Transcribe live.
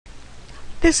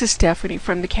This is Stephanie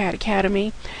from the CAD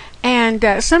Academy, and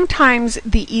sometimes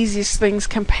the easiest things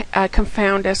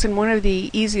confound us, and one of the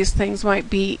easiest things might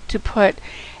be to put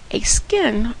a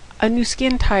new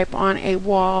skin type on a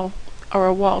wall or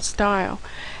a wall style.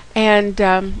 And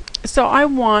so I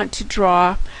want to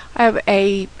draw, I have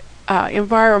a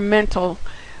environmentally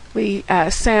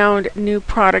sound new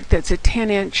product that's a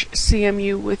 10-inch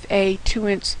CMU with a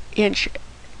 2-inch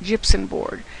gypsum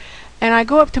board. And I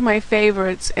go up to my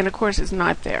favorites, and of course it's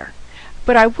not there.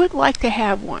 But I would like to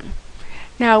have one.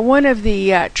 Now, one of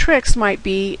the tricks might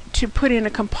be to put in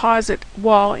a composite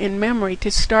wall in memory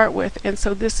to start with, and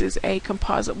so this is a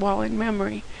composite wall in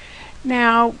memory.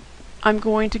 Now, I'm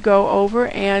going to go over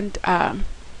and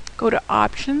go to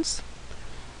Options,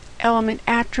 Element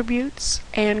Attributes,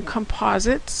 and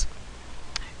Composites.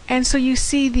 And so you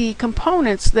see the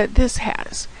components that this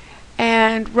has.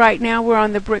 And right now we're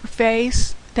on the brick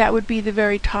face. That would be the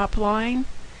very top line,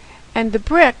 and the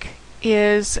brick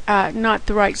is not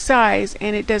the right size,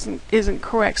 and it isn't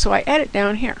correct, so I edit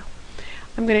down here.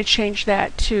 I'm going to change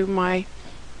that to my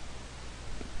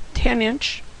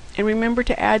 10-inch, and remember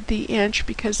to add the inch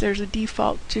because there's a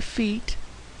default to feet.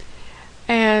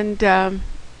 And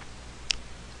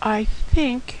I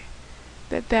think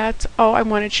that's I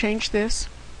want to change this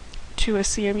to a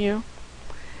CMU,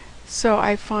 so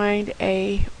I find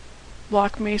a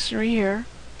block masonry here.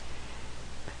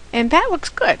 And that looks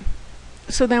good.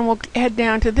 So then we'll head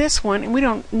down to this one, and we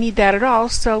don't need that at all,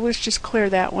 so let's just clear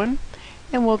that one.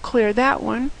 And we'll clear that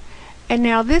one. And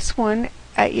now this one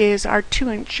is our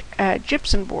 2-inch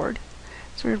gypsum board.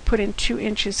 So we're going to put in 2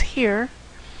 inches here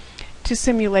to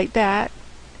simulate that.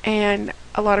 And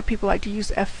a lot of people like to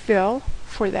use a fill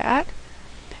for that.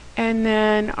 And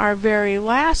then our very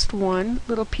last one,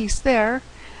 little piece there,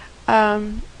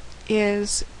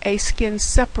 is a skin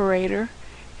separator.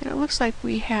 And it looks like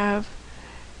we have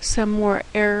some more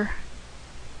air.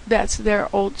 That's their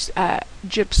old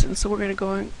gypsum, so we're going to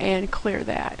go and clear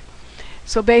that.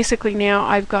 So basically now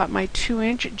I've got my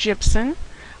 2-inch gypsum,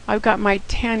 I've got my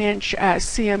 10-inch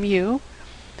CMU,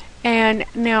 and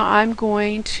now I'm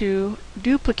going to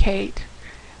duplicate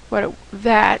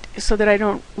that so that I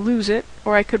don't lose it,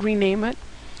 or I could rename it.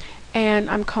 And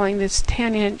I'm calling this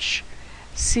 10-inch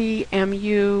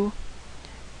CMU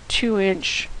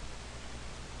 2-inch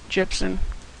gypsum.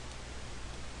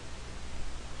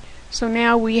 So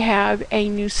now we have a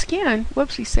new skin.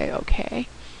 Whoopsie, say OK.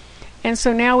 And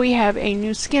so now we have a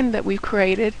new skin that we've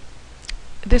created,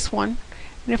 this one.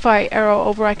 And if I arrow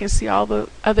over, I can see all the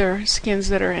other skins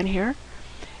that are in here.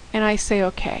 And I say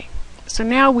OK. So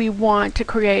now we want to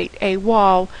create a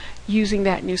wall using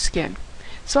that new skin.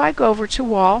 So I go over to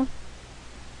Wall,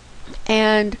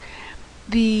 and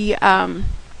the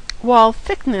wall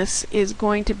thickness is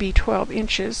going to be 12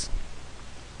 inches.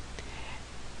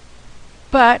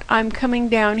 But I'm coming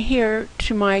down here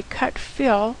to my cut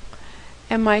fill,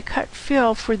 and my cut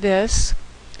fill for this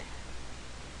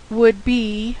would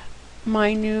be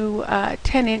my new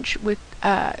 10-inch with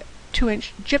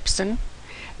 2-inch gypsum.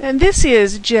 And this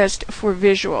is just for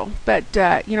visual, but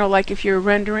you know, like if you're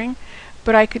rendering.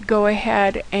 But I could go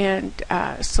ahead and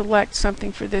select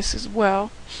something for this as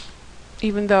well,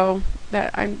 even though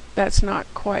that's not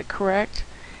quite correct.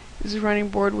 This is a running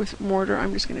board with mortar.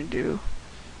 I'm just going to do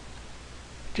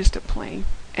just a plain,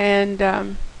 and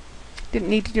didn't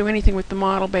need to do anything with the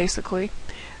model basically.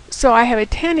 So I have a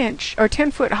 10-inch or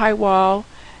 10-foot high wall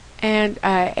and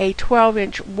a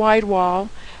 12-inch wide wall,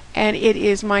 and it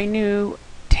is my new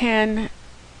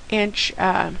 10-inch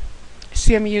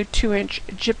CMU 2-inch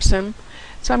gypsum.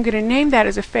 So I'm going to name that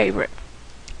as a favorite,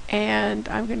 and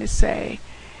I'm going to say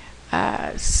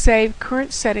save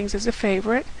current settings as a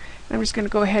favorite. I'm just going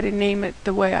to go ahead and name it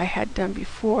the way I had done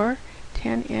before,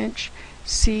 10-inch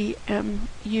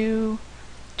CMU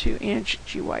 2-inch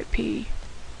GYP,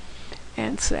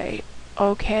 and say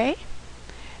OK.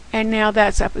 And now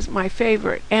that's up as my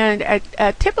favorite. And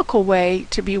a typical way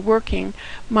to be working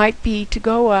might be to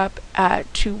go up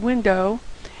to Window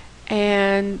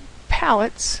and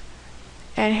Palettes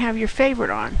and have your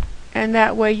favorite on. And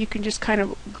that way you can just kind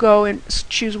of go and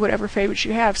choose whatever favorites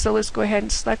you have. So let's go ahead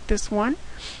and select this one,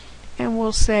 and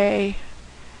we'll say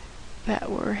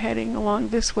that we're heading along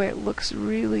this way. It looks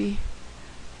really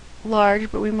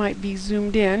large, but we might be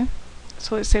zoomed in.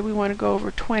 So let's say we want to go over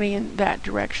 20 in that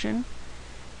direction,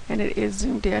 and it is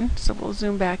zoomed in, so we'll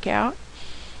zoom back out,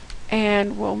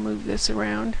 and we'll move this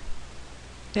around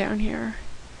down here.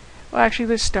 Well, actually,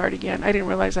 let's start again. I didn't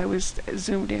realize I was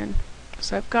zoomed in.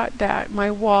 So I've got that, my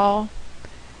wall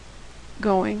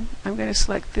going. I'm going to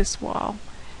select this wall,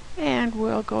 and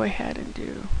we'll go ahead and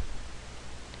do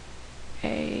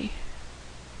a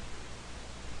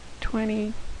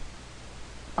 20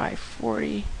 by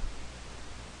 40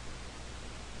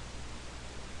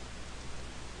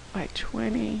 by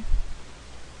 20,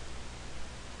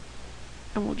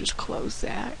 and we'll just close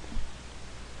that.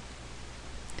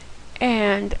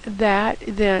 And that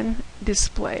then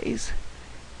displays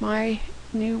my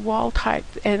new wall type,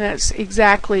 and that's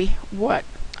exactly what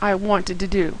I wanted to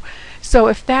do. So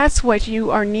if that's what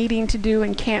you are needing to do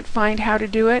and can't find how to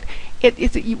do it,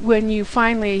 when you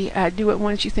finally do it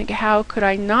once, you think, how could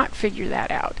I not figure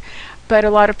that out? But a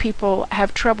lot of people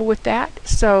have trouble with that.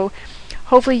 So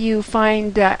hopefully you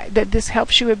find that this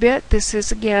helps you a bit. This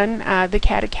is again the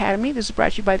CAD Academy. This is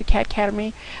brought to you by the CAD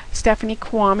Academy, Stephanie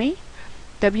Kwame,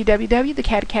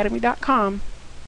 www.thecadacademy.com.